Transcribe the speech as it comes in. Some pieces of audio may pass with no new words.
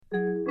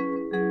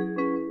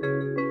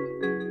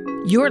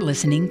You're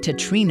listening to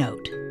Tree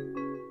Note.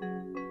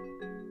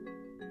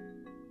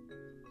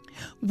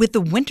 With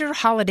the winter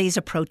holidays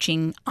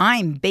approaching,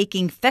 I'm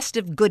baking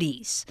festive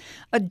goodies,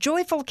 a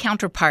joyful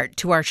counterpart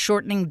to our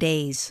shortening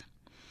days.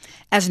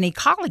 As an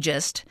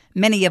ecologist,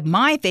 many of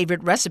my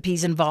favorite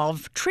recipes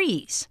involve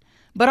trees.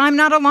 But I'm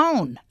not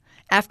alone.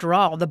 After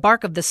all, the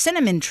bark of the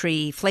cinnamon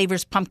tree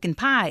flavors pumpkin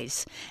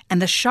pies,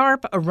 and the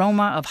sharp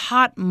aroma of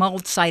hot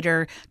mulled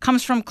cider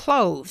comes from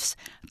cloves,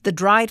 the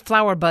dried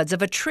flower buds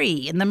of a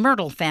tree in the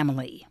myrtle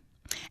family.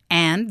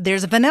 And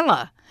there's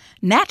vanilla.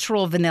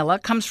 Natural vanilla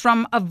comes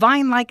from a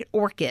vine-like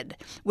orchid,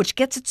 which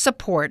gets its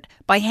support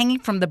by hanging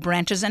from the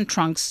branches and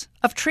trunks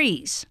of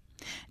trees.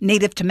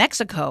 Native to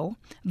Mexico,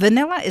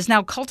 vanilla is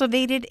now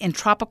cultivated in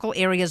tropical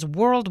areas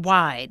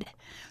worldwide.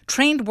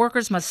 Trained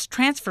workers must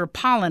transfer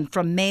pollen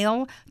from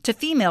male to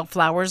female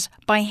flowers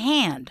by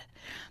hand.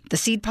 The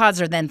seed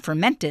pods are then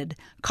fermented,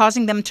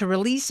 causing them to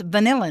release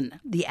vanillin,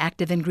 the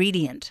active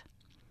ingredient.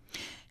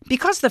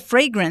 Because the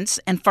fragrance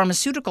and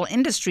pharmaceutical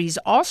industries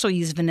also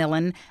use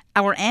vanillin,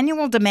 our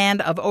annual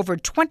demand of over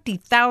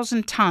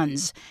 20,000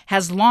 tons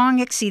has long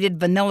exceeded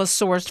vanilla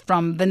sourced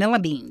from vanilla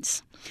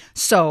beans.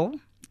 So,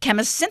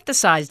 chemists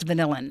synthesized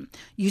vanillin,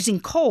 using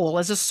coal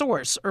as a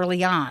source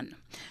early on.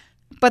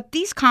 But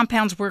these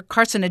compounds were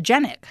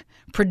carcinogenic.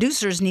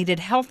 Producers needed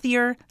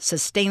healthier,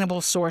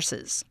 sustainable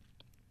sources.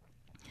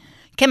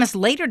 Chemists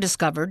later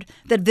discovered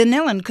that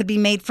vanillin could be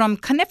made from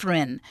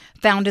coniferin,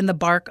 found in the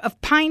bark of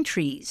pine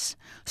trees.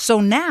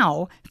 So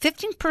now,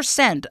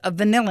 15% of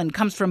vanillin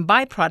comes from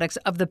byproducts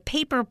of the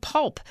paper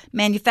pulp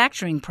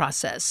manufacturing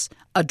process,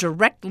 a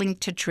direct link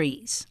to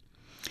trees.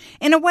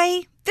 In a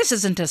way, this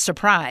isn't a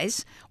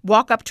surprise.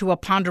 Walk up to a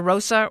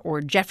ponderosa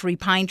or Jeffrey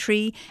pine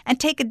tree and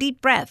take a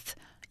deep breath.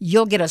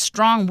 You'll get a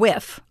strong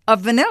whiff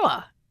of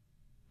vanilla.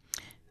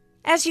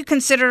 As you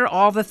consider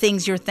all the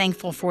things you're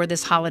thankful for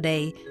this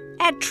holiday,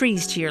 add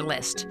trees to your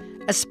list,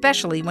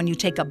 especially when you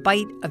take a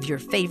bite of your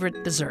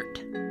favorite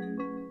dessert.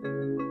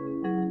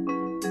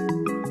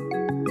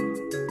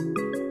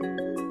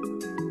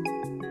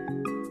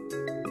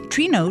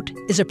 Tree Note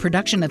is a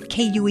production of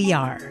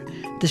KUER.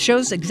 The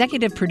show's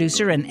executive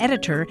producer and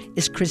editor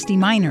is Christy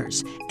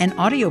Miners, and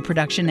audio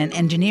production and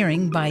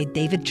engineering by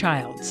David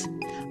Childs.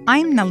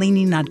 I'm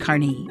Nalini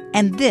Nadkarni,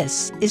 and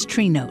this is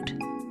Tree Note.